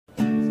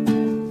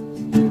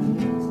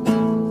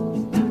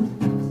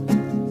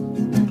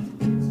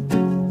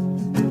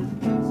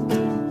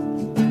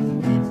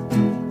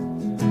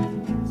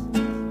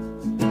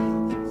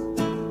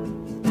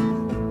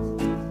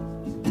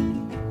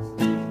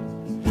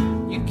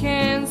You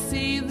can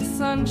see the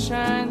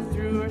sunshine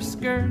through her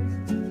skirt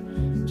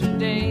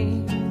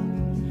today.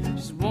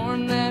 She's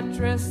worn that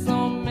dress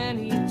so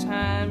many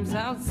times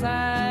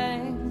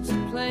outside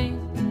to play.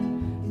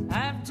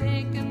 I've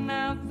taken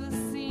out the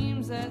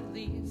seams at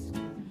least.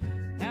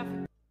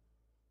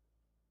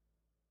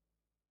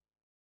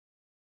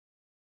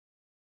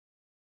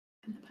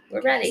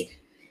 We're ready.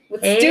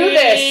 Let's do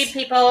this. Hey,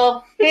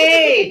 people.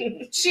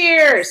 Hey,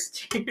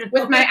 cheers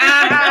with my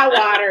aha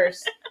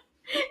waters.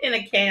 In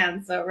a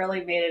can, so it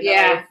really made a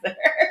Yeah. noise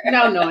there.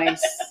 No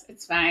noise.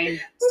 It's fine.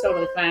 It's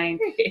totally fine.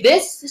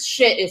 This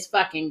shit is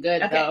fucking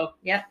good, Okay. though.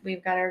 Yep,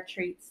 we've got our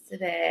treats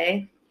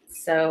today.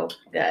 So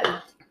good.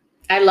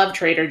 I love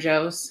Trader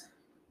Joe's.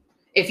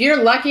 If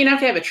you're lucky enough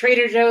to have a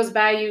Trader Joe's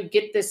by you,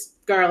 get this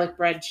garlic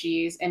bread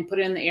cheese and put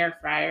it in the air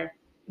fryer.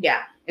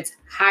 Yeah. It's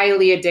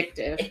highly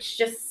addictive. It's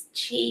just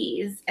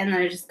cheese, and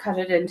then I just cut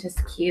it into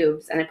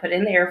cubes, and I put it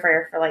in the air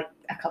fryer for like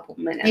a couple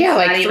minutes. Yeah, Not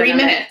like even 3 a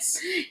minute.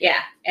 minutes. Yeah,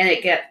 and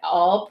it gets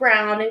all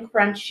brown and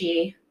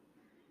crunchy,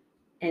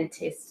 and it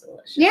tastes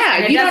delicious. Yeah,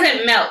 and it you don't-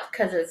 doesn't melt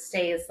because it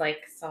stays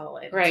like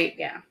solid. Right.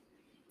 Yeah.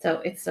 So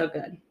it's so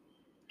good.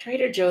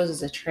 Trader Joe's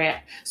is a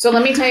trap. So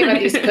let me tell you about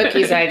these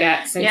cookies I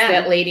got since Yeah.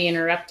 that lady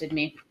interrupted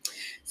me.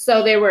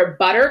 So they were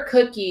butter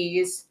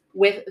cookies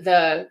with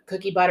the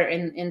cookie butter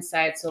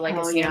inside, so like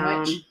a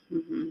sandwich.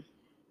 Mm-hmm.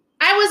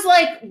 I was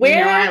like, where?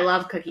 You know, I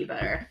love cookie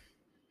butter.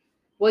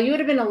 Well, you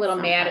would have been a little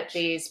So mad much. at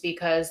these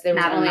because there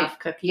was Not only enough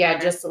cookie yeah,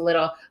 butter. just a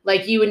little.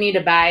 Like you would need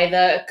to buy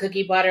the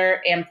cookie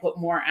butter and put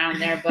more on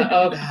there, but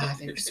oh god,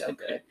 they were so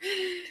good.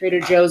 Trader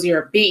Joe's,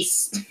 you're a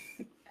beast.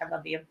 I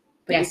love you.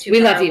 But Yes, you're we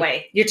too far love you.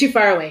 away. You're too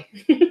far away.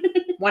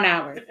 1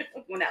 hour.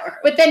 1 hour.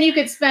 But then you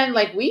could spend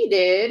like we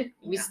did.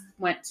 We Yeah.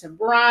 went to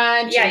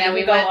brunch, Yeah, and then you we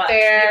could go went up-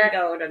 there. you could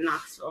go to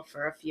Knoxville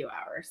for a few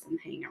hours and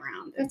hang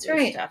around. And That's do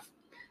right. Stuff.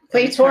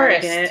 Play Go to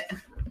tourist. Target.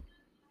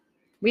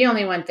 We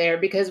only went there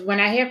because when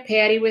I have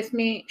Patty with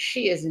me,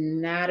 she is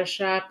not a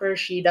shopper.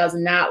 She does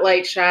not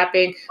like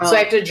shopping, so Oh. I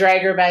have to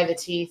drag her by the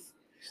teeth.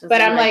 She But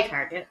doesn't I'm like,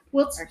 Target.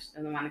 Well, Or she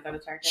doesn't want to go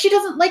to Target. she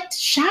doesn't like to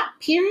shop.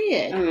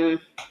 Period.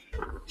 Mm.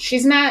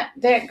 She's not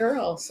that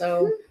girl.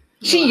 So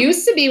she Well,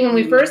 used to be when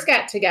we first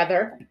got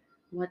together.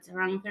 What's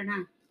wrong with her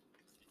now?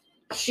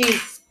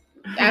 She's,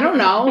 I don't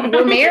know.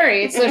 We're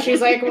married, so she's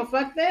like, well,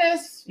 fuck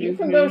this. You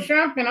can go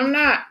shopping. I'm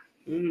not.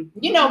 Mm.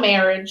 You know,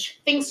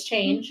 marriage, things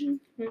change,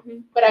 Mm-hmm.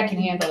 but I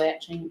can handle that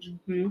change.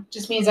 Mhm.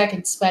 Just means I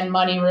can spend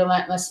money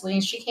relentlessly,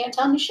 and she can't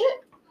tell me shit.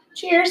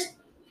 Cheers.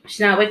 She's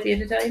not with you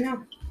to tell you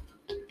no.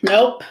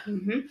 Nope.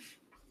 Mm-hmm.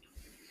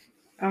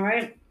 All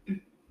right. Let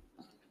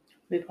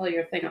me pull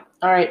your thing up.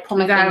 All right, pull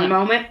my You got thing a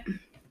up. moment?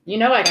 You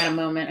know I got a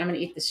moment. I'm gonna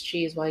eat this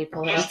cheese while you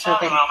pull it Just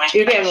up. a moment.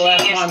 You can have a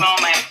last genius one.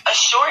 moment. A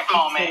short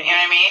moment. You know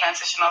what I mean?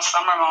 Transitional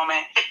summer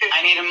moment.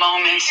 I need a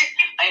moment.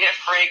 I need a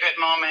fragrant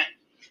moment.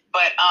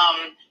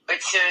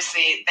 But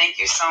seriously, thank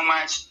you so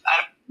much.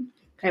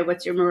 Okay,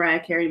 what's your Mariah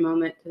Carey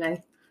moment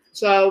today?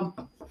 So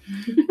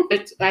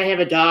I have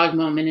a dog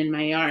moment in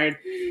my yard.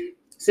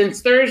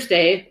 Since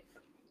Thursday,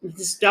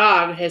 this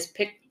dog has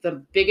picked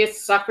the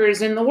biggest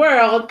suckers in the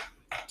world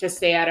to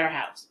stay at our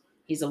house.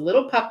 He's a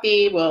little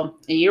puppy, well,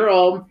 a year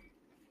old,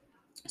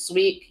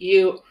 sweet,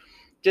 cute,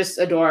 just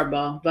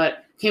adorable.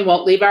 But he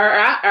won't leave our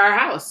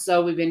house.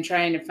 So we've been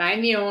trying to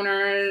find the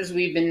owners.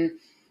 We've been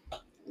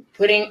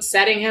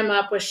setting him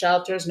up with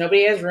shelters.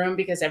 Nobody has room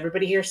because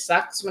everybody here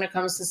sucks when it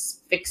comes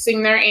to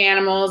fixing their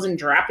animals and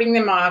dropping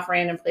them off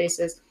random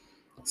places.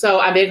 So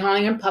I've been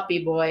calling him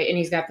Puppy Boy, and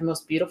he's got the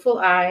most beautiful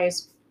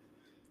eyes.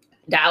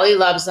 Dolly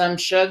loves him.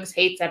 Shugs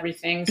hates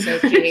everything, so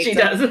she hates She him.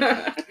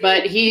 does.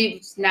 But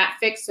he's not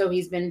fixed, so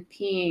he's been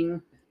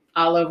peeing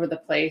all over the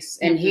place.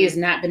 And he has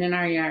not been in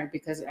our yard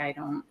because I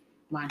don't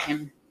want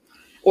him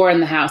or in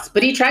the house.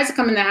 But he tries to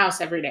come in the house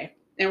every day.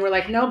 And we're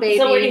like, no, baby.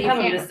 So where do you you have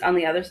him? can't. Just on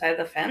the other side of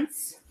the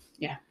fence?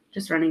 Yeah.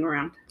 Just running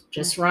around.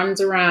 Just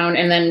runs around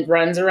and then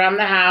runs around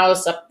the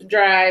house, up the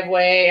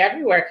driveway,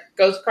 everywhere.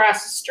 Goes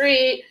across the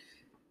street,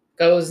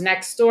 goes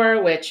next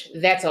door, which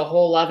that's a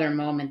whole other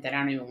moment that I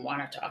don't even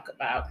want to talk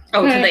about.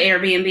 Oh, to the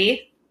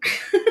Airbnb?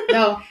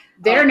 No,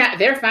 they're not.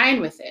 They're fine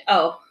with it.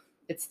 Oh.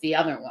 It's the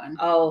other one.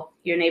 Oh,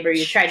 your neighbor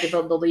you tried to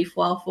build the leaf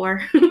wall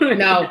for?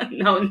 No.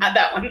 No, not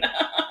that one.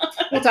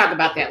 We'll talk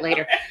about that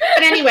later.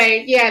 But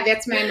anyway, yeah,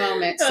 that's my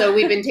moment. So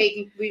we've been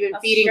feeding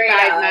Straight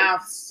 5 up.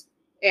 mouths,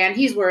 and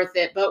he's worth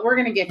it. But we're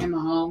gonna get him a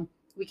home.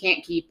 We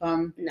can't keep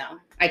him. No.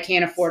 I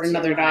can't afford It's too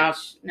another dog,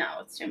 much. No,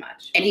 it's too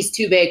much. and he's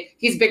too big.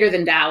 He's bigger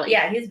than Dolly.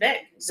 Yeah, he's big.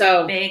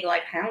 So- big,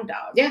 like hound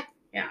dog. Yeah.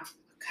 Yeah.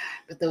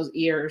 But those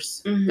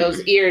ears, Mhm.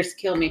 those ears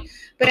kill me.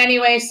 But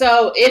anyway,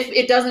 so if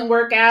it doesn't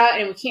work out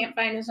and we can't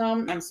find his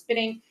home, I'm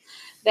spitting.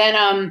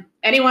 Then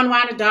anyone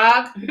want a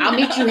dog? I'll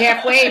meet you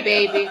halfway,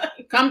 baby.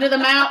 Come to the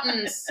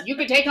mountains. You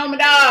can take home a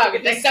dog.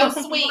 It's so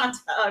sweet. Hot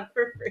dog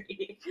for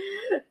free.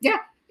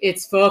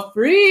 It's for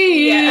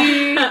free.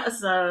 Yeah.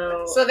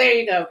 So So there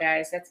you go,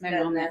 guys. That's my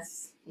moment.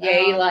 goodness.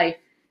 Yay, Well, life.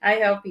 I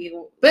hope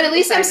you. But at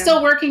least I'm find still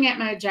him. working at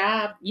my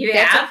job. You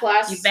That's have. a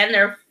plus. You've been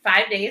there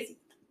 5 days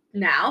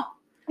now.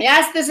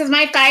 Yes, this is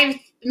my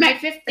My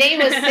 5th day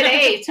was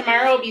today.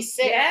 Tomorrow will be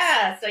 6.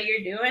 Yeah, so you're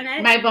doing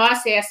it. My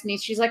boss asked me,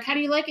 she's like, how do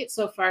you like it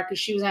so far? Because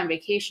she was on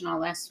vacation all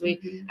last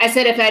week. Mhm. I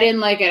said, if I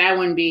didn't like it, I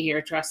wouldn't be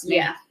here. Trust me.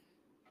 Yeah.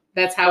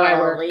 That's how I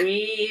work.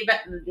 Believe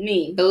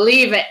me.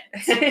 Believe it.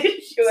 She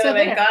would So have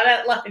been there. gone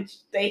at lunch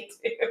day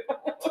 2.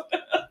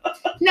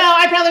 No,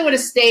 I probably would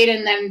have stayed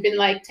and then been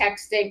like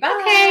texting, Bye.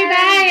 okay,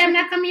 bye, I'm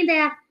not coming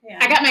back. Yeah.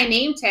 I got my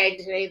name tagged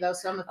today, though,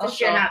 so I'm Oh,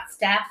 official. you're not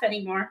staff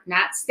anymore.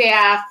 Not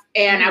staff,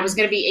 and I Mhm. was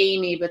going to be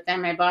Amy, but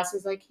then my boss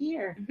is like,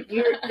 here,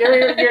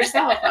 you're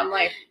yourself. I'm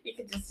like, You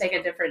could just take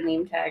a different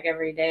name tag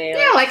every day.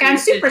 Yeah, like on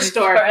she should just-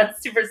 Superstore. or on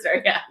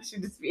Superstore, yeah. It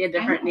should just be a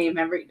different know. name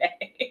every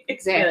day. Be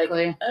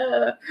exactly.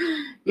 like,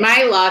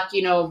 My luck,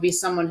 will be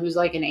someone who's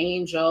like an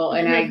angel,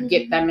 and I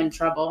get them in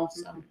trouble.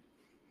 So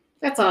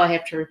that's all I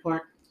have to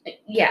report.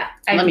 yeah.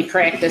 Let me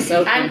crack this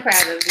open. I'm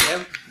proud of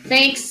you.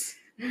 Thanks.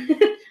 I'm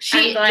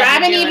glad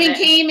Robin you're doing even it.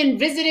 came and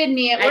visited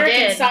me at I work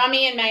and did. saw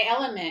me in my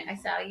element. I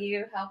saw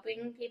you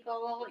helping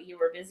people. You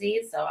were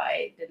busy, so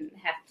I didn't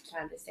have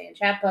time to stay and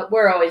chat, but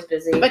we're always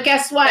busy. But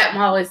guess what?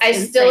 I'm always I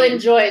still insane.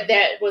 enjoyed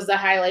that. Was the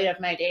highlight of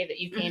my day that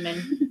you came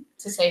in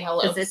to say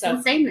hello. Because it's So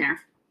insane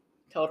there.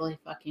 totally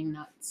fucking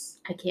nuts.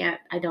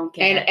 I don't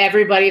get And it.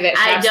 everybody that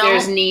I shops there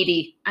is don't-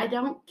 needy. I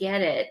don't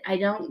get it. I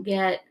don't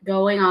get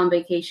going on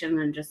vacation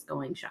and just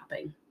going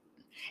shopping.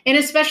 And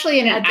especially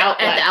in an At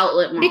outlet. the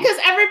outlet mall. Because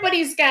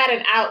everybody's got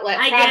an outlet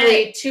I get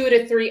probably 2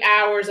 to 3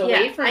 hours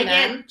away Yeah, from I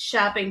them. get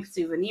shopping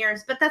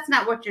souvenirs, but that's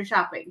not what you're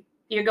shopping.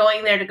 You're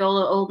going there to go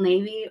to Old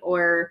Navy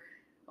or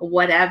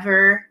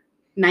whatever,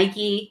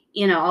 Nike,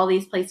 all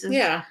these places.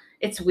 Yeah.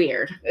 It's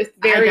weird. It's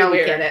very I don't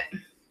weird. get it.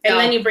 And No.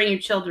 then you bring your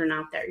children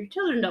out there. Your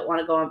children don't want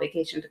to go on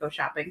vacation to go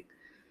shopping.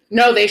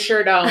 No, they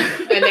sure don't.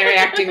 And they're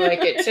acting like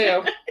it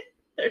too.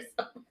 They're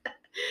so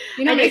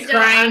You know how I many just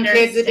don't crying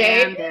kids a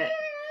day? understand it.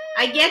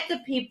 I get the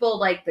people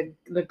like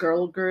the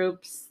girl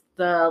groups,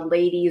 the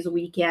ladies'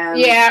 weekend.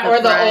 Yeah,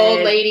 or the old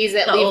bride, ladies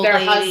that the leave old their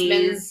ladies.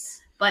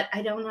 husbands. But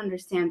I don't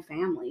understand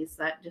families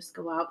that just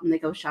go out and they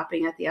go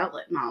shopping at the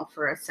outlet mall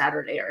for a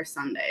Saturday or a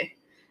Sunday.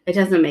 It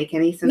doesn't make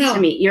any sense No. to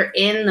me. You're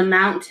in the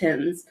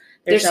mountains.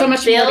 There's so a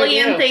much more to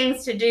billion do.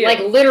 things to do. Like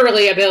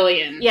literally a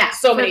billion. yeah,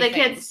 So for many the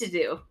things. kids to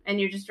do, and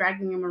you're just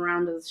dragging them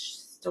around to the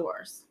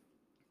stores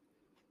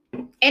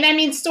And I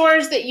mean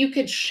stores that you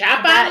could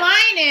shop That-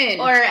 online in.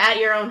 or at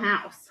your own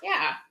house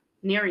yeah.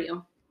 near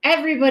you.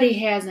 Everybody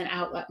has an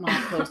outlet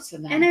mall close to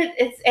them. And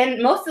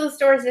it's most of the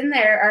stores in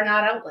there are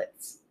not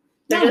outlets.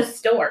 They're No. just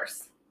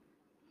stores.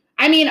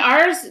 I mean,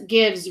 ours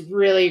gives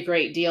really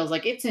great deals.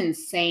 Like it's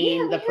insane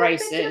Yeah, we the have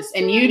prices, good deals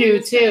and too. you do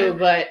too.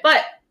 But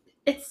But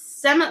it's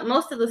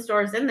most of the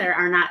stores in there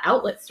are not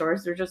outlet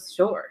stores. They're just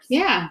stores.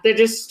 yeah, they're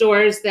just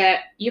stores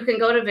that. You can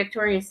go to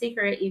Victoria's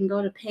Secret. You can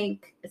go to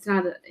Pink. It's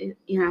not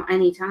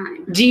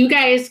anytime.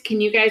 Can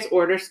you guys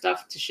order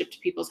stuff to ship to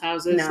people's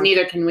houses? No.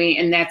 Neither can we,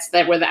 and that's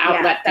where the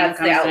outlet thing that's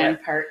comes the outlet in.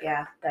 part.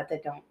 Yeah, that they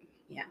don't.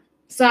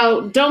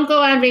 So don't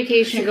go on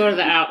vacation. Go to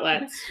the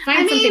outlets. Find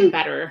I something mean-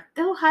 Better.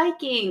 Go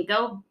hiking.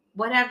 Go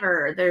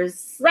whatever.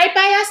 There's Right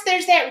by us,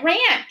 there's that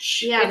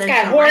ranch. Yeah, it's there's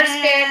got a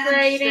horseback ranch,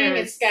 riding.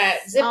 there's It's got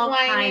zip all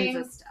lining.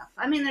 kinds of stuff.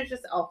 I mean, there's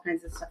just all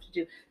kinds of stuff to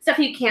do. Stuff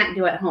you can't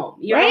do at home.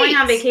 You're Right. going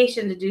on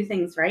vacation to do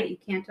things, right? You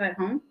can't do at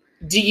home.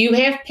 Do you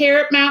have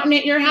Parrot Mountain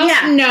at your house?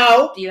 Yeah.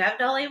 No. Do you have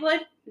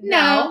Dollywood?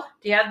 No.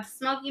 Do you have the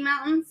Smoky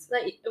Mountains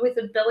with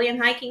a billion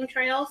hiking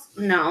trails?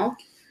 No.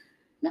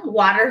 No.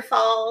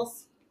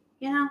 Waterfalls.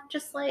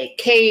 Just like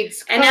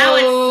Cade's And now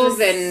it's Cove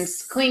the and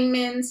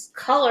Klingman's.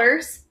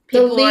 colors. The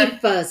People are-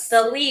 leafus.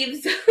 The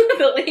leaves.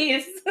 The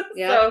leaves.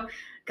 Yeah. So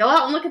go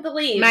out and look at the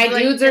leaves. My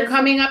Like, dudes are there's-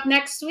 coming up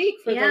next week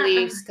for Yeah, the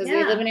leaves because yeah.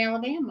 they live in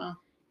Alabama.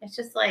 It's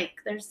just like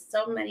there's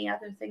so many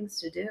other things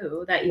to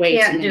do that you Way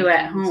too can't many do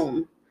at things.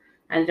 home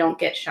and don't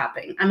get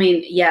shopping. I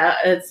mean, yeah,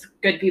 it's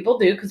good people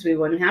do because we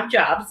wouldn't have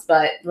jobs,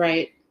 but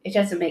Right. it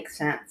doesn't make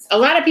sense. A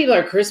lot of people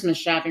are Christmas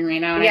shopping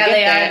right now. And Yeah, I get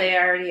they that. are. They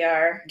already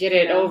are. Get you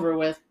it know. over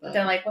with. But But.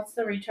 they're like, what's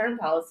the return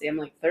policy? I'm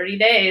like, 30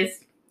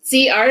 days.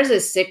 See, ours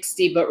is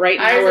 60, but right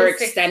now Ours we're is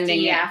 60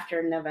 extending it.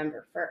 after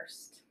November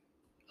 1st.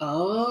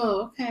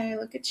 Oh, okay.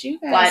 Look at you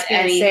guys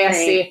But being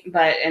sassy.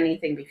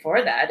 anything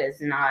before that is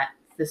not.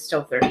 It's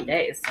still 30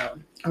 days. So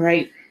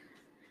Right.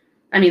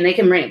 I mean, they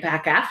can bring it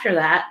back after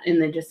that,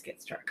 and they just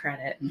get start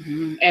credit.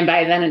 Mhm. And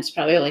by then, it's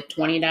probably like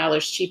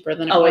 $20 cheaper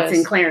than it Oh, was. it's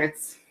in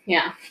clearance.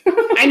 Yeah.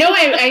 I know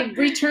I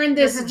returned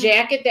this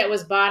jacket that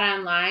was bought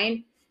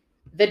online.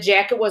 The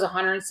jacket was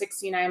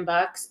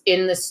 $169.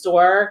 In the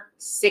store,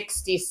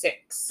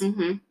 $66.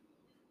 Mm-hmm.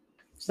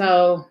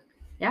 So,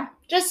 Yeah.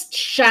 just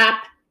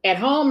shop at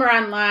home or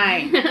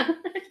online.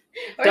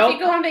 Or Don't- if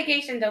you go on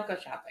vacation, don't go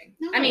shopping.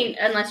 No. I mean,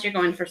 unless you're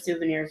going for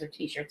souvenirs or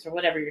T-shirts or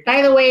whatever you're doing.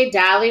 By the way,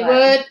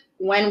 Dollywood,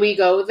 when we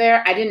go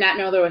there, I did not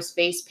know there was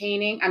face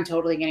painting. I'm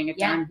totally getting it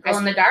Yeah, done. well,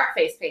 in the dark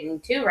face painting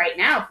too right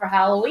now for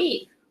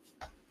Halloween.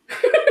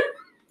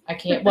 I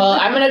can't. Well,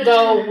 I'm going to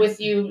go with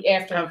you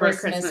after Over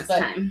Christmas, but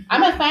time.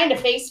 I'm going to find a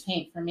face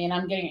paint for me, and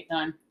I'm getting it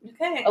done.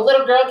 Okay. A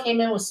little girl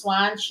came in with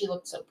swans. She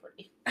looked so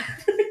pretty.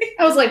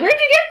 I was like, where'd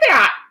you get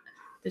that?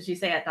 Did she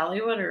say at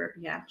Dollywood or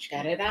yeah? She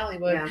got it at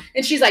Dollywood. Yeah.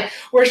 And she's like,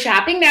 we're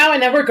shopping now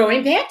and then we're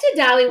going back to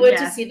Dollywood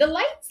Yeah. to see the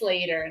lights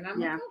later. And I'm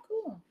Yeah. like, oh,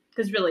 cool.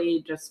 Because really,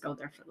 you just go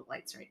there for the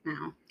lights right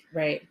now.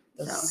 Right.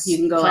 So you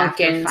can go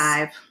after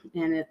 5,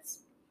 and it's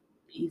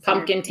easier.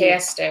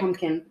 Pumpkin-tastic.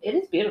 Pumpkin. It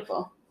is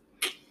beautiful.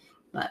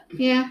 But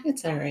Yeah,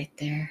 it's all right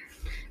there.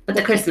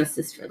 the Christmas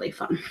is really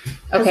fun.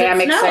 'Cause Okay, it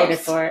I'm excited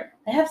snows. for it.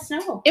 They have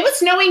snow. It was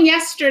snowing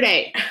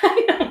yesterday.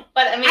 I know,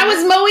 but I mean, I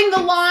was mowing the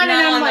lawn and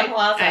Snow I'm on the like,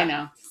 plaza. I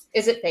know.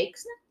 Is it fake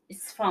snow?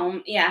 it's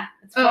foam. Yeah,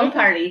 it's Oh, foam okay.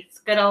 party. It's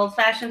good old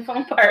fashioned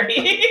foam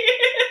party.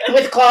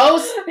 With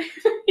clothes?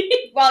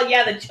 Well,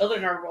 yeah, the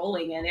children are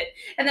rolling in it,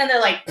 and then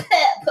they're like, "Pip."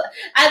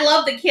 I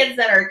love the kids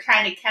that are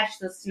trying to catch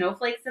the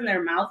snowflakes in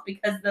their mouth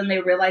because then they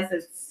realize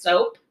it's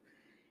soap,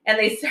 and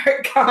they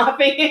start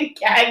coughing and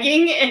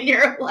gagging, and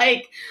you're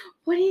like,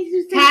 "What do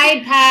you think?"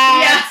 Tide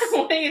Yeah, Pods.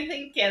 what do you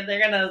think, kid?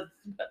 They're gonna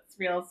put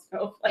real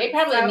snowflakes. They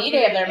probably out. need to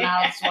have their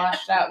mouths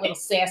washed out, little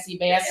sassy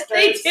They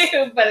bastards.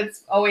 do, but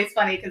it's always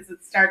funny because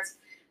it starts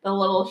the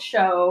little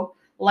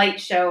light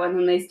show, and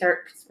then they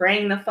start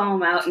spraying the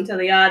foam out into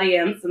the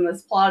audience in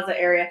this plaza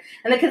area,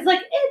 and the kids like,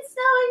 it's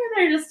snowing, and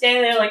they're just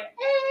standing there like,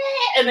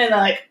 eh, and then they're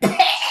like,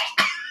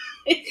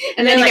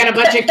 And then you like, got a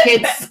bunch of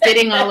kids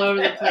spitting all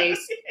over the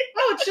place.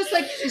 Oh, it's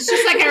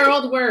just like our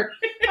old work.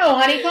 Oh,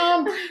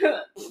 honeycomb.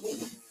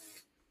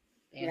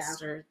 Yeah.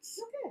 Bastards.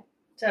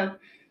 So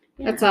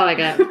That's all I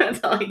got. That's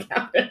all I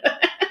got.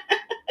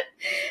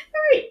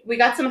 All right, we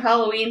got some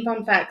Halloween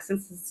fun facts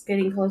since it's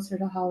getting closer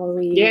to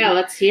Halloween. Yeah,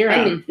 let's hear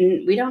them.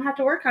 and we don't have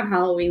to work on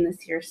Halloween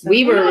this year, so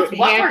We who were knows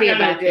what happy we're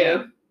gonna about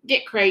that.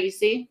 Get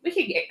crazy. We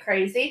could get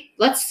crazy.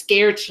 Let's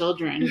scare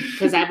children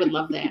because I would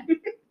love that.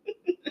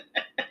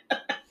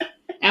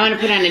 I want to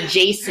put on a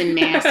Jason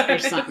mask or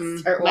something.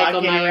 Start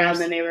Michael walking around Myers.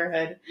 the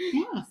neighborhood,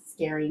 Yeah,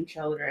 scaring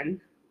children.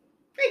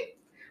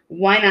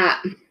 Why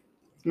not?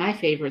 it's my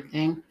favorite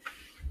thing.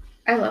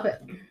 I love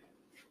it.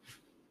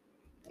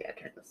 I gotta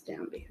turn this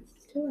down because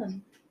it's too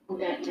loud.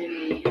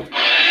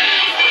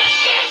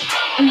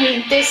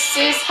 This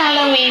is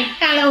Halloween.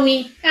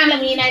 Halloween.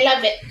 Halloween. I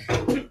love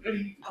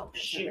it. Oh,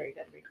 shoot. Very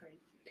good recording.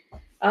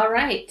 All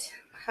right.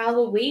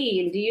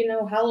 Halloween. Do you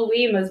know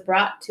Halloween was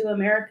brought to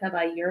America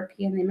by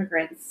European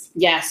immigrants?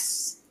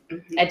 Yes,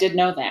 Mhm. I did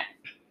know that.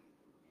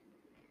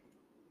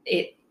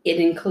 It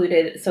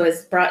included, so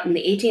it's brought in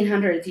the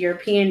 1800s.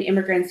 European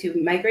immigrants who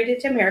migrated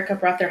to America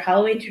brought their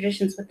Halloween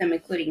traditions with them,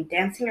 including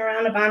dancing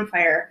around a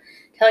bonfire,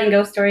 telling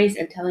ghost stories,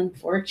 and telling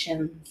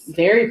fortunes.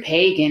 Very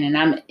pagan, and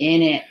I'm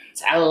in it.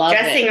 I love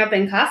Dressing it. up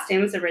in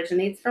costumes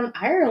originates from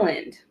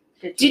Ireland.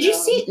 Did you know?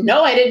 see?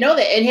 No, I didn't know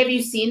that. And have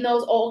you seen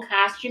those old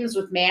costumes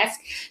with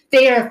masks?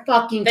 They are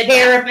fucking the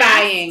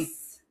terrifying. death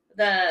masks?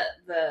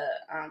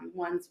 The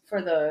ones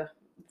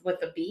with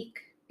the beak.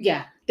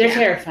 Yeah, they're Yeah.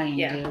 terrifying,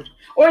 Yeah. dude.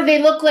 Or they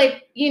look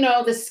like,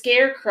 the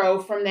scarecrow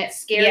from that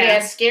scary Yeah.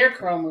 ass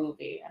scarecrow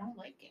movie. I don't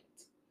like it.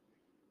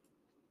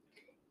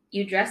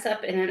 You dress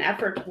up in an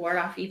effort to ward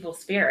off evil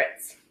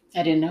spirits.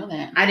 I didn't know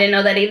that. I didn't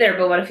know that either,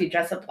 but what if you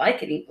dress up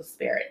like an evil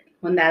spirit?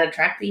 Wouldn't that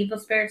attract the evil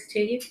spirits to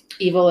you?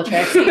 Evil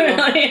attracts evil.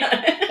 Yeah.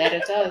 That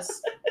it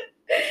does.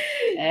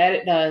 That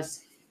it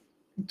does.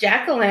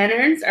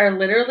 Jack-o'-lanterns are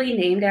literally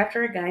named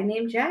after a guy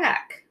named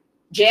Jack.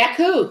 Jack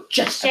who?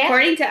 Just Jack?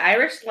 According to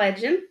Irish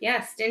legend,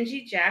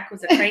 Stingy Jack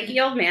was a cranky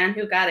old man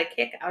who got a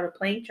kick out of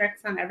playing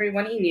tricks on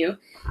everyone he knew,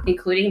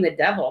 including the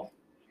devil.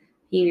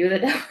 He knew the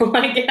devil,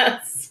 I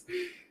guess.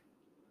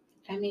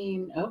 I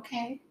mean,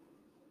 okay.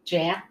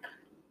 Jack.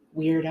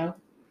 Weirdo.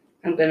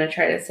 I'm going to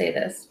try to say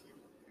this.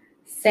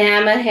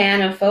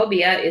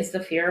 Samahanophobia is the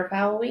fear of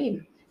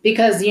Halloween.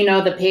 Because,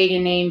 the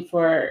pagan name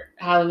for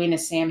Halloween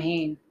is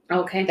Samhain.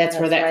 Okay. That's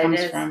where that why it comes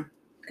is. from.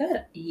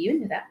 Good. You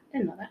knew that. I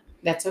didn't know that.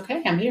 That's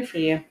okay. I'm here for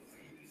you.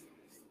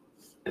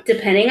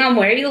 Depending on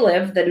where you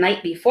live, the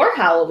night before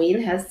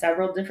Halloween has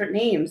several different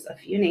names. A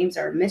few names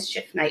are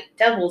Mischief Night,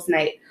 Devil's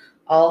Night,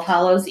 All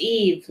Hallows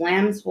Eve,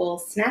 Lamb's Wool,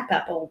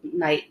 Snap-Apple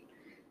Night.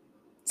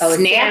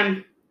 Snap?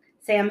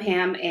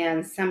 Samhain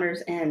and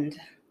Summer's End.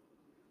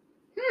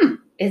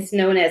 It's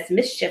known as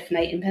Mischief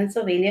Night in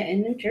Pennsylvania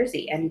and New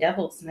Jersey, and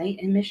Devil's Night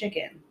in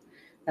Michigan.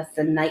 That's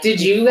the night Did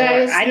before. you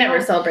guys I never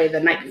know? celebrated the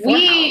night before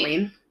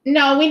Halloween.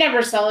 No, we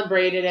never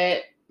celebrated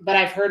it, but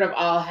I've heard of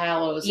All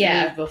Hallows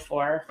Yeah. Eve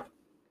before.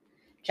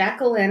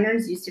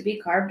 Jack-o'-lanterns used to be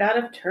carved out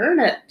of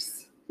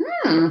turnips.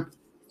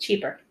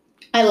 Cheaper.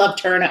 I love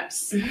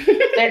turnips.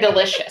 They're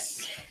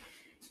delicious.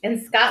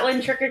 In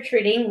Scotland,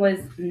 trick-or-treating was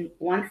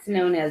once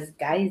known as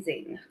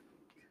guising,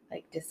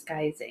 like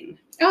disguising.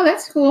 Oh,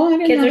 that's cool. I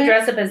didn't Kids know would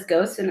that. dress up as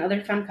ghosts and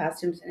other fun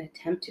costumes and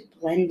attempt to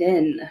blend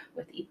in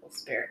with evil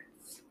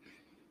spirits.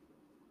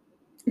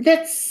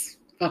 That's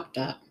fucked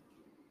up.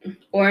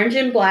 Orange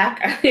and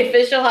black are the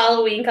official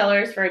Halloween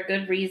colors for a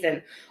good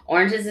reason.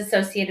 Orange is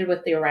associated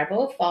with the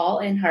arrival of fall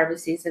and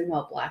harvest season,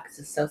 while black is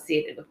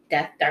associated with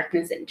death,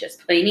 darkness, and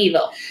just plain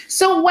evil.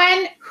 So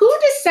who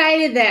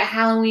decided that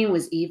Halloween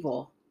was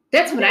evil?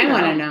 That's what I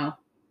want to know.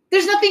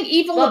 There's nothing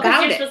evil Well, because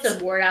about you're it. supposed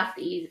to ward off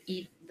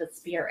the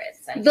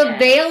spirits. I The guess.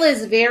 veil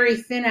is very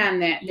thin on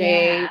that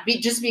day, Yeah.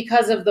 just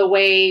because of the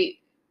way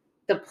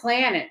the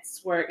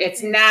planets work.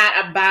 It's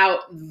not about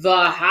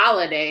the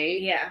holiday.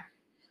 Yeah.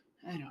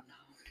 I don't know.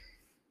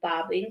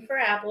 Bobbing for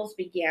apples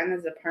began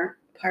as a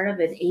part of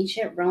an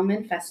ancient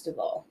Roman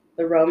festival,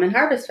 the Roman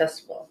Harvest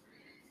Festival.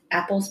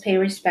 Apples pay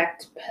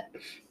respect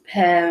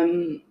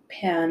Panoma,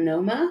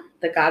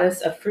 the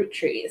goddess of fruit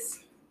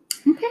trees.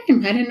 Okay,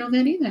 I didn't know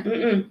that either.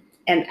 Mm-mm.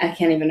 And I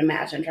can't even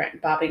imagine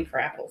bobbing for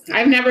apples.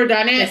 I've never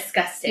done it.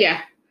 Disgusting.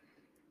 Yeah.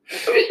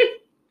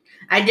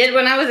 I did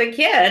when I was a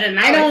kid, and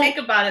now I don't- I think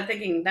about it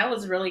thinking that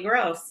was really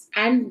gross.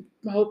 I'm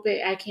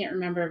hoping, I can't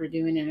remember ever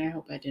doing it. I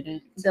hope I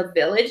didn't. The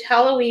Village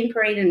Halloween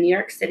Parade in New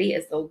York City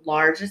is the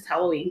largest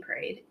Halloween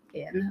parade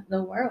in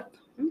the world.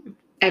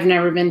 I've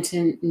never been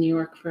to New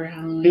York for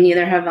Halloween.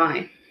 Neither have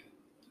I.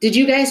 Did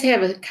you guys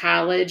have a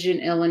college in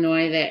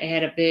Illinois that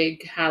had a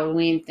big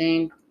Halloween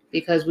thing?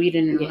 Because we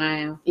did in Yeah.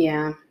 Ohio.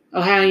 Yeah.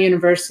 Ohio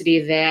University,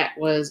 that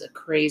was a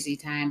crazy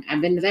time.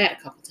 I've been to that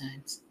a couple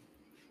times.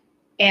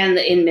 And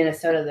in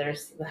Minnesota,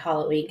 there's the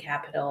Halloween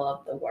capital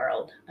of the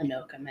world,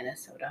 Anoka,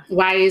 Minnesota.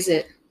 Why is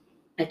it?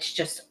 It's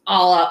just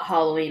all out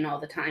Halloween all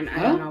the time.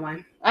 I don't Oh. know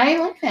why. I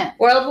like that.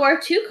 World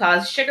War II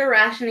caused sugar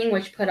rationing,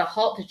 which put a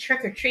halt to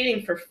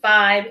trick-or-treating for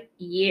 5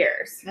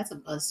 years. That's a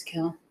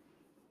buzzkill.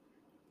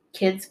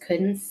 Kids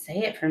couldn't say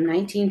it from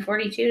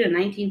 1942 to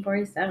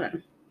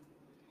 1947.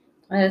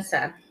 That is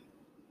sad.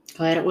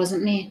 Glad it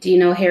wasn't me. Do you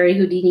know Harry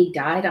Houdini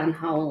died on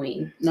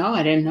Halloween? No,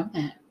 I didn't know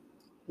that.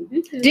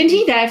 Didn't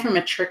he die from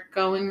a trick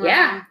going wrong?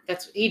 Yeah.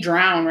 He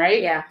drowned,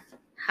 right? Yeah.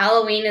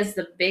 Halloween is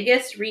the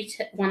biggest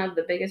one of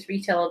the biggest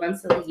retail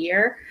events of the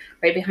year,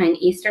 right behind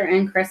Easter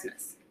and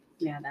Christmas.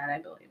 Yeah, that I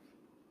believe.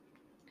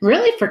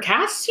 Really? For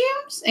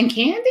costumes and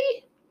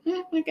candy?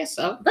 Yeah, I guess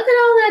so. Look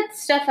at all that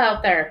stuff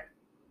out there.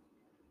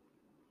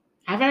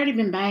 I've already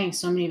been buying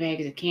so many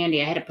bags of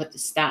candy. I had to put the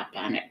stop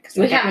on it. 'Cause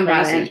We got haven't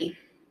bought crazy. any.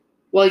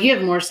 Well, you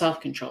have more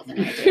self-control than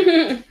I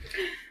do.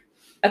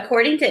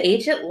 According to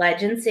ancient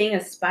legend, seeing a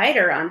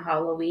spider on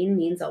Halloween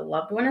means a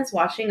loved one is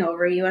watching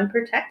over you and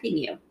protecting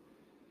you.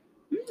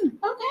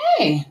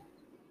 Okay.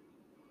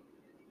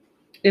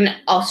 In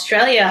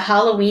Australia,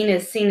 Halloween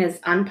is seen as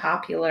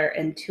unpopular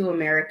and too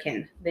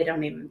American. They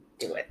don't even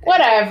do it.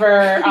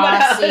 Whatever,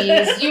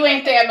 Aussies. You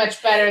ain't that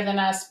much better than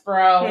us,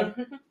 bro.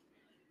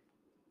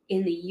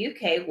 In the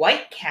UK,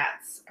 white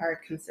cats are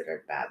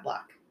considered bad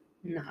luck,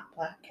 not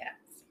black cats.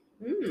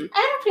 I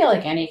don't feel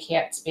like any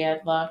cat's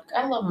bad luck.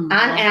 I love them. On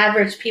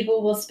average,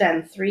 people will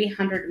spend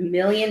 $300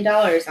 million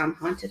on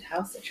haunted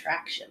house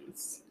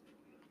attractions.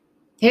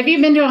 Have you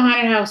been to a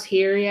haunted house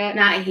here yet?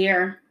 Not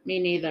here. Me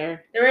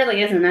neither. There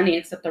really isn't any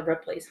except the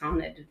Ripley's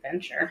Haunted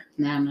Adventure.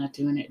 No, I'm not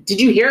doing it. Did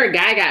you hear a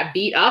guy got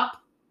beat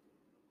up?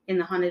 In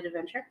the Haunted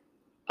Adventure?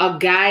 A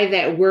guy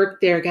that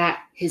worked there got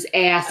his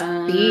ass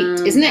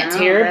beat. Isn't that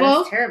terrible?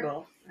 That is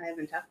terrible. I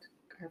haven't talked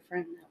to our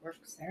friend that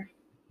works there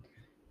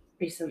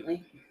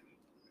recently.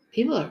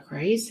 People are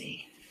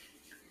crazy.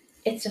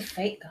 It's a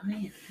fake guy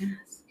in a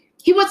mask.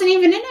 He wasn't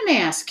even in a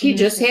mask. He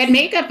just had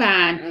makeup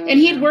on. Oh, and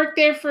he'd no. worked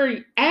there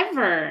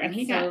forever. And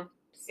he got...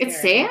 It's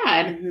scary.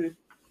 sad. Mhm.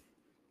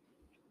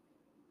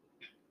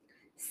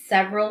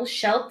 Several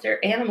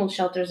animal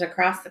shelters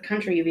across the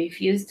country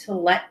refuse to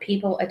let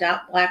people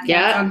adopt black cats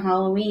Yeah. on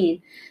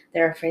Halloween.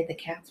 They're afraid the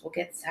cats will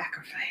get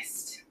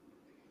sacrificed.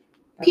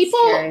 That's People-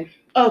 scary.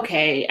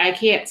 Okay, I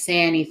can't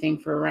say anything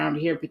for around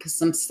here because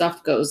some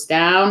stuff goes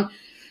down.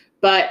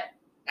 But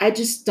I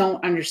just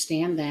don't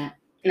understand that.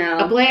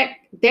 No.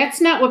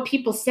 That's not what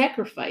people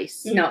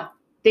sacrifice. No,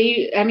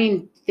 They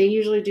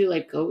usually do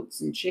like goats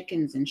and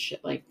chickens and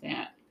shit like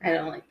that. I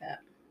don't like that.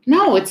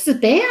 No, it's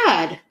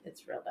bad.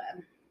 It's real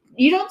bad.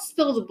 You don't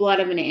spill the blood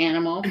of an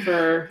animal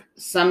for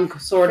some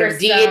sort For of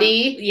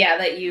deity. yeah,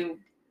 that you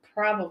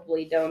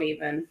probably don't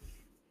even.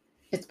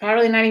 It's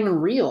probably not even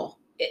real.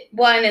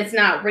 One, it's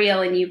not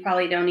real, and you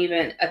probably don't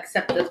even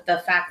accept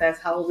the fact that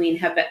Halloween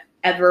have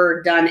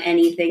ever done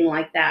anything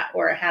like that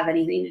or have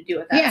anything to do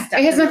with that Yeah, stuff.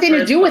 it has in the nothing to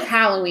first do with place.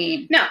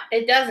 Halloween. No,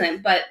 it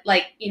doesn't. But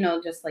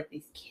just like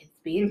these kids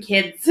being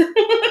kids.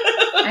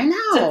 I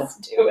know.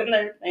 Just doing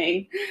their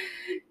thing.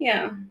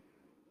 Yeah. I don't know.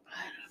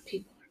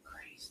 People are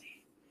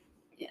crazy.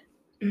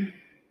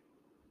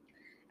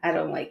 I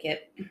don't like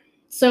it.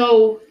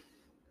 So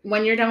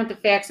when you're done with the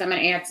facts, I'm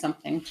going to add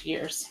something to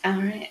yours. All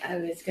right. I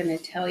was going to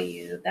tell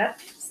you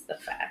that's the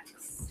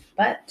facts.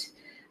 But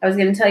I was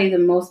going to tell you the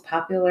most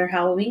popular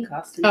Halloween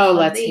costumes Oh, of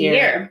let's the hear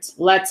year. it.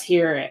 Let's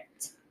hear it.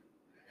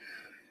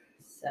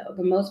 So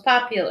the most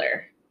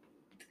popular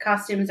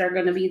costumes are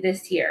going to be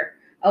this year.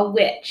 A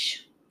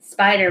witch,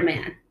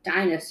 Spider-Man,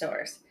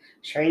 dinosaurs,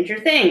 Stranger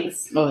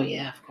Things, Oh,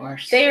 yeah, of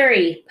course.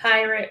 fairy,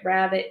 pirate,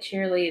 rabbit,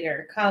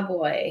 cheerleader,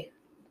 cowboy,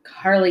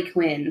 Harley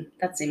Quinn.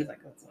 That seems like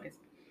that's always.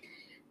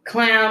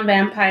 Clown,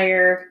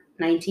 vampire,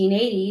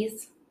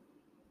 1980s.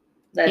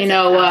 That's You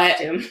know a what?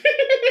 costume.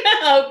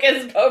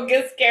 Hocus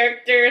Pocus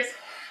characters,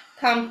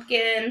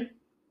 pumpkin,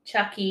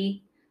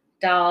 Chucky,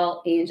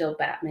 doll, angel,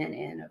 Batman,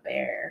 and a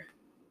bear.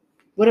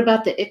 What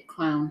about the It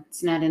Clown?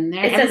 It's not in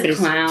there. It says Everybody's-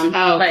 clown.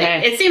 Oh, But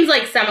okay. it seems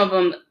like some of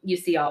them you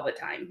see all the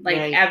time. Like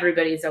Right.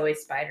 everybody's always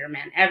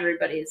Spider-Man.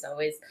 Everybody's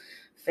always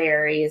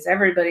fairies.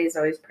 Everybody's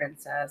always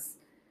princess.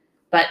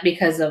 But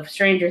because of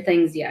Stranger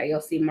Things, yeah,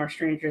 you'll see more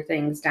Stranger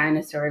Things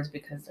dinosaurs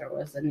because there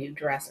was a new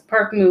Jurassic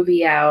Park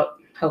movie out.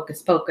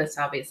 Hocus Pocus,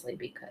 obviously,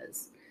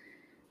 because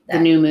The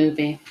new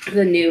movie.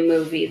 the new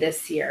movie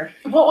this year.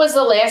 What was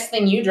the last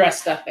thing you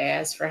dressed up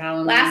as for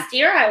Halloween? Last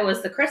year, I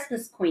was the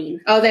Christmas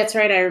queen. Oh, that's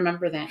right. I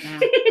remember that now.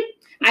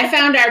 I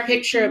found our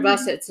picture of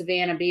us at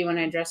Savannah Bee when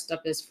I dressed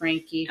up as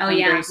Frankie. Oh, from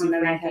yeah, Grace and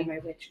and then I Frankie.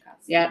 had my witch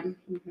costume. Yep.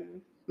 Mm-hmm.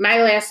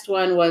 My last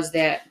one was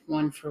that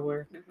one for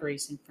work,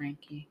 Grace and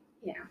Frankie.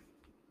 Yeah,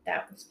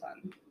 that was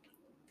fun.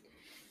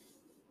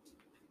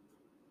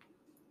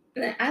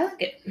 I like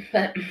it,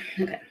 but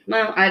okay.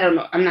 Well, I don't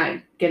know. I'm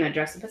not gonna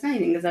dress up as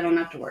anything because I don't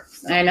have to work.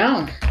 So I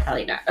know.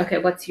 probably not. Okay,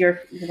 what are you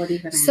gonna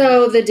have?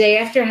 So the day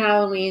after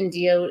Halloween,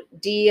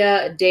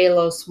 Dia de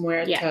los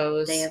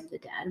Muertos. Day of the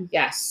Dead.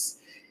 Yes.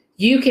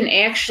 You can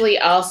actually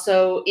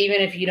also, even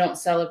if you don't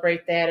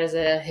celebrate that as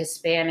a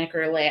Hispanic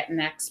or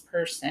Latinx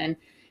person,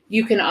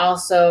 you can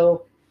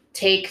also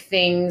take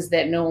things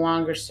that no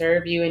longer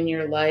serve you in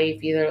your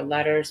life, either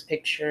letters,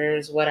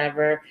 pictures,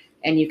 whatever,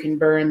 and you can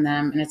burn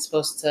them. And it's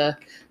supposed to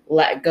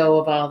let go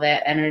of all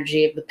that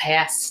energy of the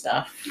past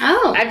stuff.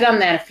 Oh, I've done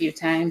that a few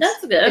times.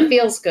 that's It good.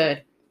 feels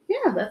good.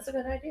 Yeah, that's a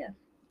good idea.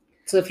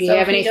 So if you So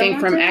have if you don't anything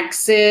want from to-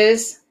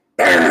 exes,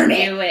 burn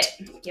it. Do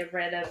it. Get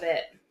rid of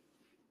it.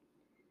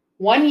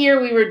 One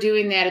year we were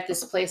doing that at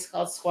this place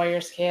called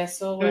Squires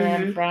Castle, where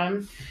Mm-hmm. I'm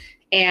from.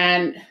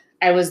 And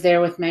I was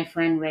there with my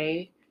friend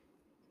Ray.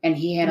 And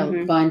he had a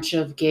Mhm. bunch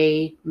of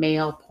gay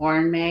male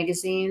porn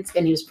magazines.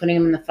 And he was putting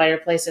them in the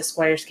fireplace at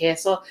Squires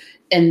Castle.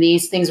 And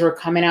these things were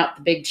coming out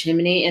the big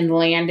chimney and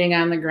landing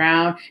on the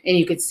ground. And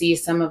you could see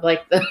some of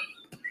like the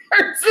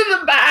parts of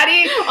the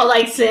body. Oh,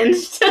 like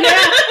singed. Yeah.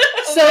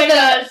 Oh So my the-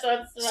 gosh,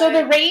 that's So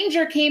the funny.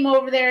 ranger came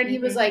over there and he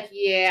was Mhm. like,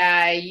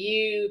 yeah,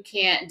 you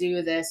can't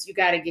do this. You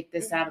got to get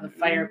this out of the Mhm.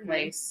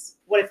 fireplace.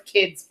 What if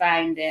kids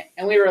find it?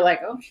 And we were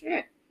like, oh,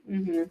 shit.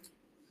 Mhm.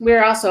 We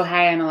were also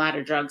high on a lot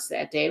of drugs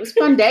that day. It was a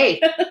fun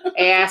day.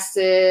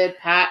 Acid,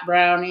 pot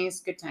brownies,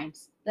 good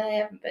times. I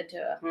haven't been to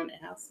a haunted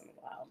house in a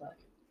while, though.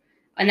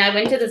 And I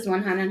went to this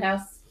one haunted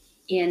house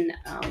in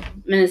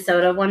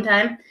Minnesota one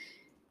time,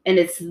 and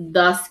it's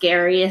the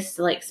scariest,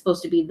 like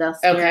supposed to be the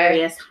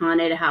scariest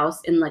haunted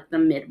house in like the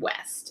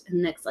Midwest.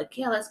 And Nick's like,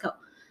 yeah, let's go.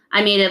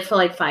 I made it for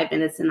like 5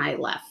 minutes and I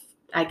left.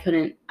 I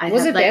couldn't. I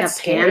Was had it like that a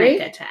scary?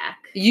 panic attack.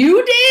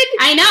 You did?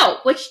 I know,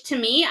 which to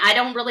me, I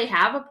don't really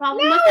have a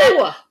problem with that.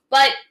 No.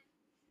 But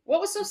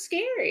What was so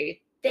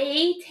scary?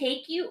 they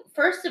take you,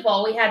 first of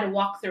all, we had to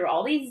walk through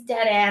all these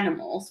dead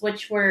animals,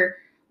 which were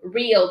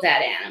real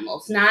dead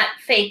animals, not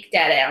fake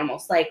dead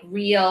animals, like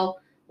real,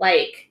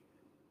 like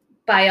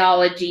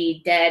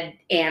biology dead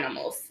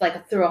animals,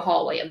 like through a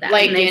hallway of that.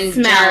 Like And they in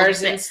smelled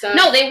jars it. and stuff?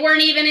 No, they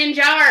weren't even in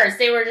jars.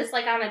 They were just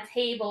like on a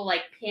table,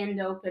 like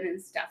pinned open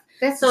and stuff.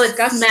 That's so it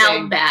disgusting.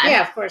 smelled bad.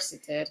 Yeah, of course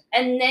it did.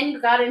 And then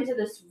you got into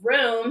this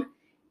room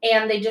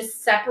and they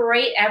just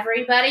separate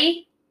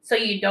everybody so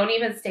you don't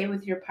even stay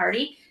with your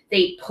party.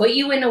 They put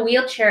you in a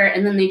wheelchair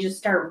and then they just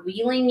start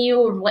wheeling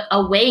you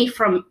away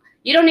from,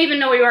 you don't even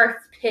know where you are,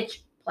 it's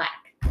pitch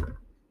black.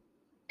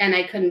 And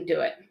I couldn't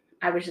do it.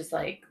 I was just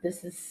like,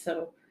 this is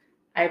so,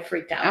 I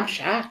freaked out. I'm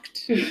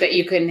shocked that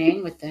you couldn't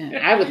hang with that.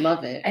 I would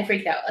love it. I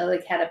freaked out. I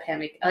like had a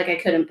panic, like I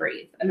couldn't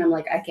breathe. And I'm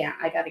like, I can't,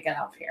 I got to get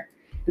out of here.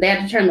 They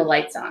had to turn the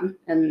lights on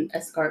and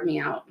escort me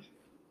out.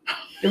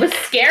 It was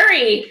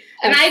scary.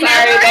 And I'm I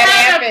sorry never that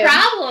had happened. a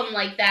problem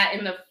like that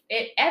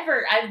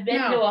ever. I've been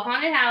No. to a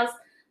haunted house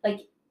like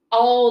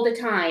all the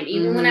time,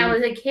 even when I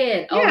was a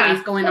kid, Yeah, always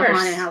of going to course.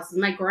 haunted houses.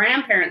 My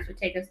grandparents would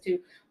take us to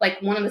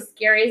like one of the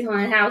scariest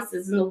haunted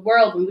houses in the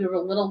world when we were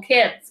little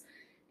kids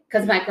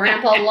because my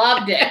grandpa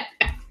loved it.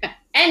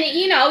 And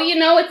you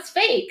know it's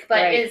fake,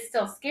 but Right. it's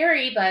still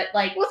scary. But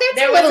like, Well, that's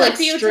there a was little a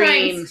few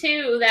extreme. times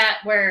too that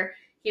where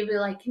he'd be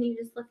like, "Can you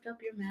just lift up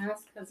your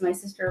mask?" Because my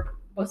sister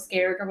was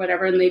scared or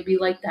whatever, and they'd be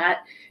like that,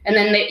 and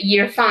then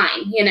you're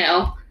fine, you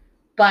know.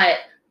 But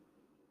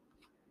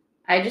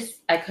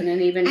I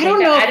couldn't even. I don't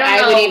know if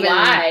I would even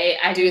why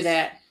I do just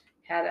that.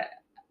 Had it,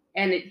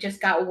 and it just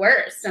got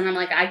worse. And I'm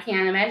like, I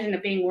can't imagine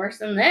it being worse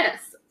than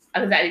this.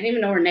 Because I didn't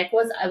even know where Nick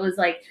was. I was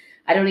like,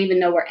 I don't even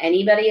know where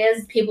anybody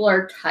is. People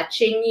are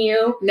touching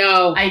you.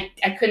 No, I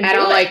couldn't. I do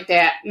don't it. like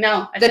that.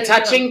 No, I The couldn't do it.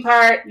 touching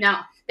part. No,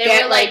 they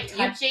that, were like like, you-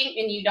 touching,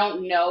 and you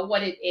don't know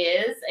what it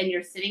is, and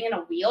you're sitting in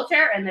a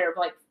wheelchair, and they're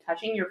like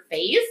touching your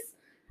face.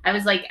 I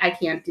was like, I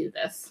can't do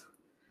this.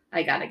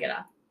 I gotta get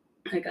up.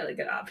 I gotta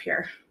get up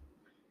here.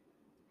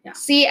 Yeah.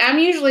 See, I'm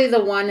usually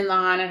the one in the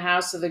haunted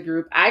house of the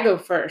group. I go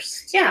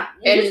first. Yeah,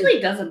 it And-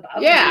 usually doesn't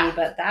bother yeah. me,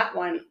 but that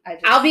one, I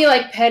just. I'll be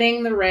like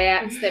petting the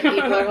rats that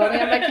people are holding.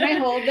 I'm like, can I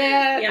hold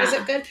that? Yeah. Is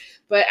it good?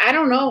 But I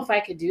don't know if I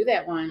could do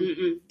that one.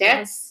 Mm-mm,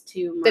 That's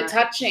too much. The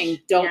touching.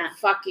 Don't Yeah.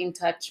 fucking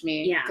touch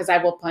me. Yeah. Because I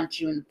will punch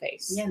you in the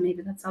face. Yeah,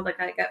 maybe that's how the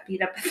guy got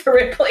beat up at the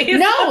Ripley's.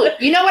 No,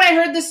 you know what? I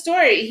heard the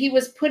story. He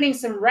was putting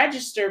some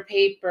register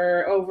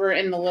paper over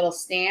in the little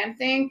stand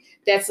thing.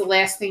 That's the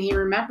last thing he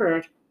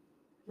remembered.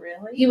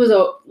 Really? He was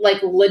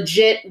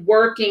legit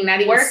working,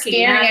 not even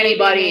scaring not even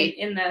anybody.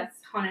 in the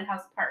haunted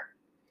house part.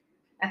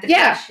 At the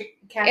Yeah.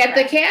 cash At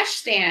the wrap. cash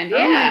stand. Oh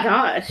my Yeah.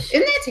 gosh.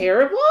 Isn't that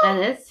terrible?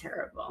 That is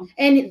terrible.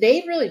 And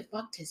they really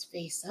fucked his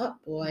face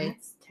up, boy.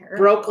 That's terrible.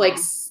 Broke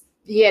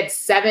he had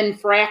 7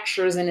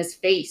 fractures in his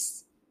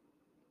face.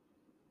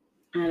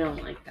 I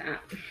don't like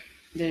that.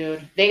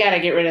 Dude, they got to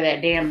get rid of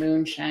that damn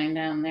moonshine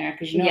down there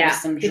because Yeah,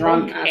 it's some people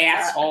drunk mess up.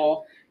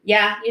 asshole.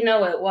 Yeah, you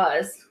know it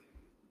was.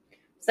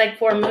 It's like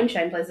 4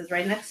 moonshine places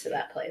right next to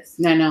that place.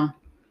 No.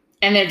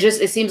 And it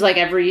seems like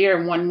every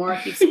year one more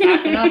keeps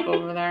popping up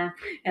over there.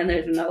 And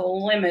there's no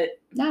limit.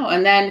 No,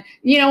 and then,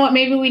 you know what,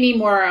 maybe we need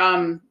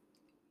more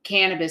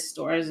cannabis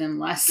stores and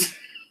less.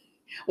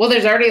 Well,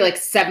 there's already like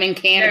 7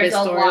 cannabis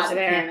There's a stores lot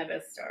there. of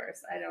cannabis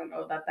stores. I don't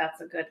know that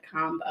that's a good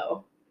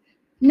combo.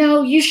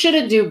 No, you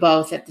shouldn't do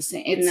both at the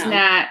same. It's No.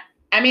 not.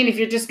 I mean, if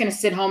you're just gonna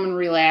sit home and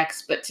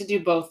relax, but to do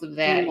both of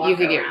that, And you walk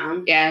could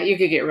around. you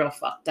could get real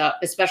fucked up,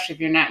 especially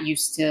if you're not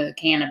used to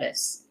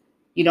cannabis.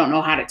 You don't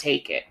know how to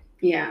take it.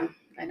 Yeah,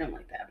 I don't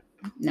like that.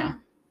 No.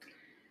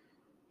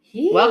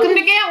 Welcome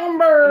to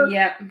Gatlinburg.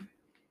 Yep.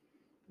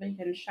 We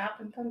can shop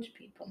and punch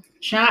people.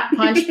 Shot,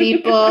 punch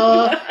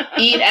people,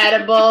 eat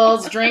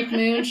edibles, drink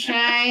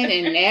moonshine,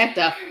 and act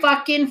a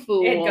fucking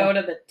fool. And go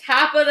to the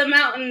top of the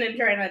mountain and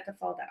try not to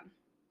fall down.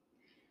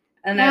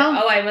 And Well-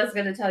 then, I was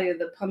going to tell you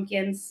the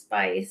pumpkin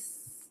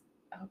spice.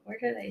 Oh, where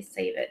did I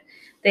save it?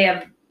 They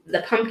have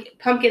the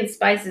pumpkin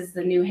spice is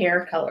the new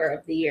hair color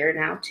of the year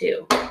now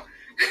too,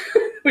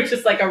 which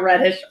is like a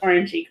reddish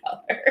orangey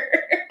color.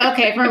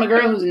 Okay, from a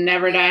girl who's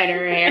never dyed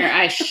her hair,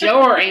 I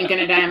sure ain't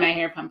gonna dye my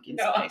hair pumpkin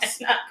No,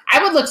 spice. I'm not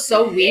I would look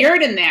so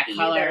weird in that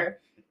color. either.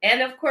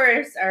 And of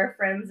course, our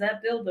friends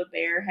at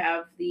Build-A-Bear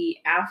have the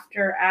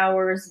after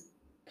hours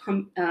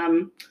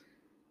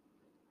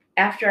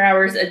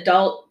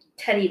adult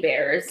teddy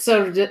bears.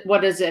 So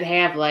what does it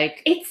have?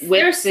 Like They're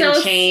whips and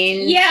so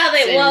chains? Yeah,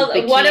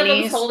 and one of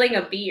bikinis? them's holding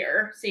a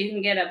beer, so you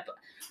can get a.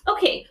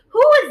 Okay,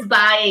 who is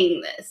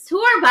buying this? Who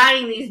are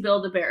buying these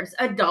Build-A-Bears?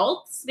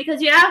 Adults?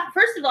 Because you have,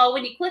 first of all,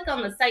 when you click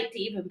on the site to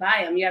even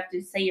buy them, you have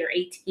to say you're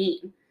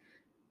 18.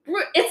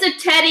 It's a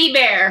teddy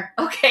bear.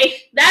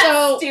 Okay, that's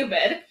So-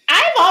 stupid.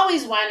 I've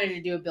always wanted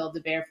to do a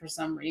Build-A-Bear for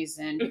some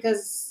reason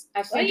because I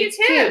Well, think you it's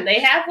can. cute. They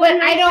have But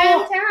one I right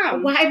don't-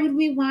 downtown. Why would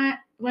I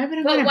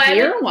But want why a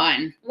beer would-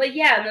 one? Well,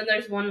 yeah, and then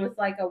there's one with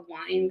like a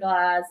wine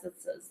glass that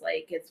says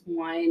like it's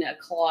wine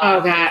o'clock.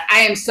 Oh God, I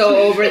am so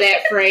over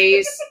that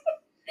phrase.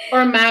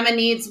 Or Mama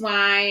needs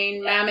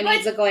wine. Mama But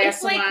needs a glass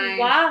it's like, of wine.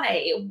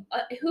 why?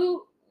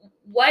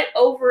 What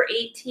over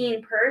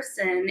 18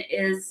 person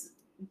is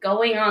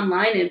going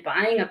online and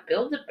buying a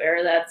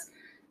Build-A-Bear that's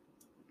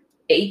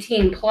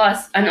 18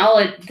 plus, and all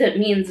that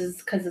means is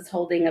because it's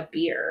holding a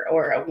beer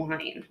or a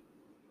wine.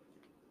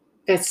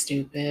 That's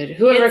stupid.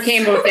 Whoever It's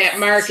came so up with that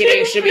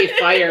marketing should be stupid.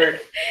 fired.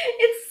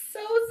 It's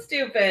so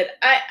stupid.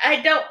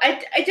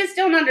 I just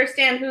don't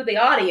understand who the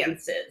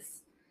audience is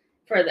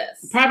for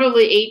this.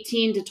 Probably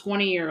 18 to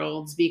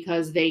 20-year-olds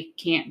because they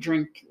can't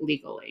drink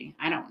legally.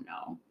 I don't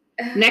know.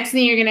 Next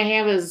thing you're going to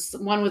have is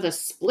one with a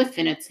spliff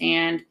in its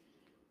hand.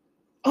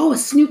 Oh, a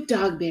Snoop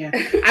Dogg bear.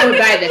 I would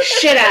buy the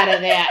shit out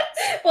of that.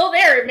 Well,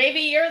 maybe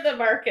you're the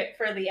market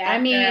for the after I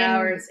mean,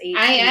 hours. 18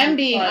 I am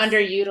being plus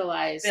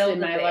underutilized in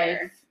my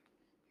Build-A-Bear. life.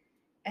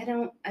 I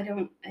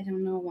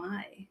don't know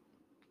why.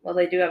 Well,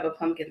 they do have a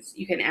pumpkin.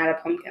 You can add a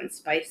pumpkin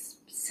spice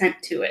scent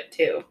to it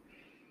too.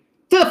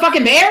 To the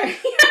fucking bear?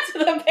 To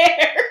the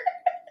bear.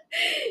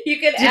 You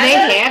can. Do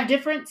they have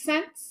different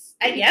scents?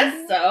 I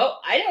guess so.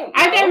 I don't know.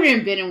 I've never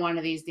even been in one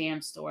of these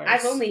damn stores.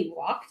 I've only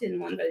walked in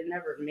one, but I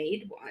never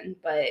made one.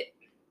 But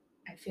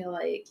I feel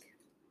like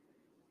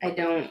I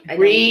don't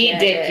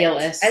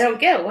Ridiculous. Get it. I don't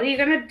get it. What are you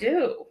gonna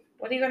do?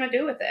 What are you gonna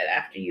do with it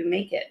after you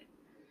make it?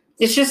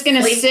 It's just going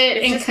to Sleep- sit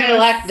it's and just gonna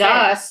collect sit.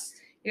 dust.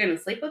 You're gonna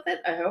sleep with it?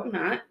 I hope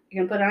not.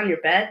 You're gonna put it on your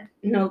bed?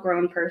 No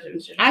grown person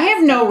should. I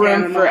have no stuffed room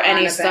animal for on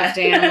any a stuffed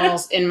bed.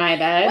 animals in my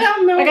bed.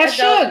 Well, no I got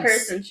adult shugs.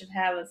 person should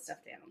have a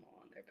stuffed animal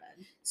on their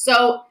bed.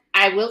 So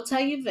I will tell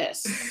you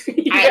this. You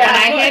when I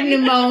had have one.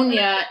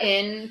 pneumonia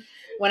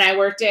when I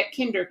worked at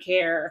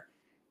KinderCare,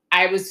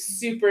 I was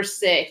super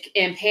sick,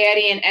 and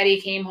Patty and Eddie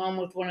came home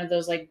with one of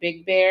those like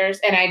big bears,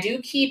 and I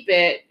do keep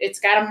it. It's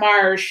got a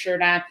Mars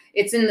shirt on.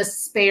 It's in the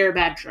spare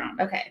bedroom,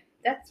 Okay,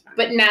 that's fine.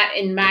 but not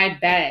in my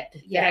bed that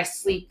I Yeah.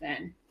 sleep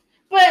in.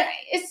 But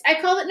I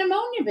call it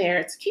pneumonia bear.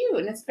 It's cute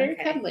and it's very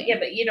Okay. cuddly. Yeah,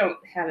 but you don't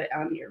have it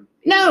on your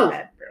No.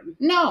 bedroom.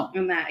 No,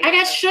 And that I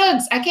got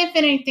shugs. I can't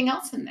fit anything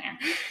else in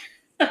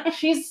there.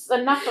 She's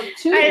enough of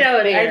two I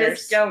don't. I bears.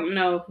 just don't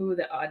know who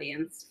the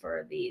audience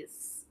for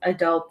these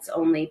adults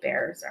only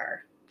bears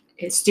are.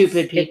 It's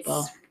Stupid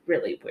people. It's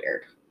really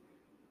weird.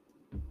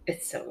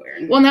 It's so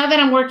weird. Well, now that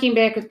I'm working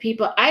back with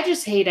people, I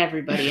just hate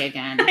everybody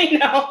again. I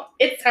know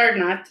it's hard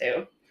not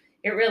to.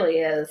 It really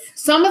is.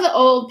 Some of the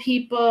old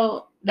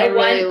people, I The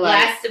really one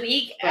like. last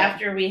week but-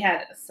 after we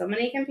had so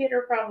many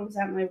computer problems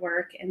at my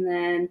work, and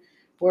then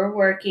we're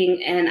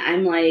working, and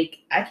I'm like,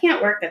 I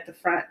can't work at the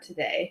front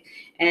today.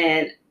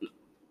 And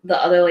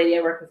the other lady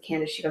I work with,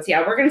 Candace, she goes,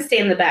 yeah, we're going to stay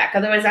in the back.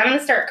 Otherwise, I'm going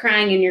to start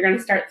crying and you're going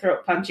to start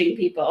throat punching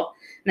people.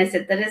 And I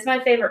said, that is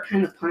my favorite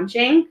kind of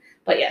punching.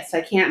 But yes,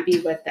 I can't be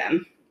with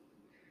them.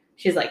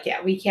 she's like,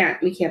 yeah, we can't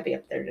be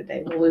up there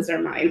today. We'll lose our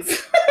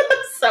minds.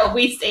 So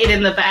we stayed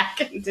in the back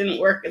and didn't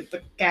work at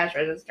the cash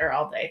register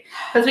all day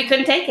because we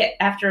couldn't take it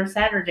after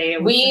Saturday.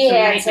 It was We such a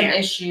had some nightmare.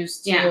 issues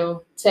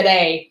too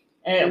today,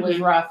 and it was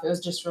Mhm. rough. It was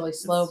just really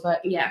slow,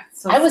 but Yeah,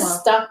 so I was slow.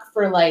 stuck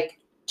for like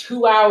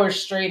 2 hours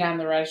straight on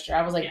the register.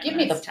 I was like, Yeah, give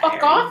me the that's fuck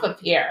tiring. off of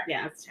here.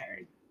 Yeah, it's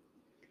tiring.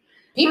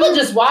 People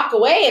just walk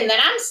away, and then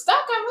I'm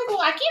stuck. I'm like,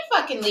 well, I can't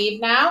fucking leave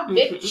now, Mhm.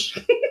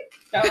 bitch.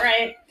 All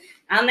right.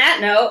 On that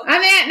note, On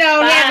that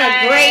note, have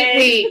a Bye. great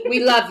week. We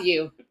love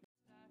you.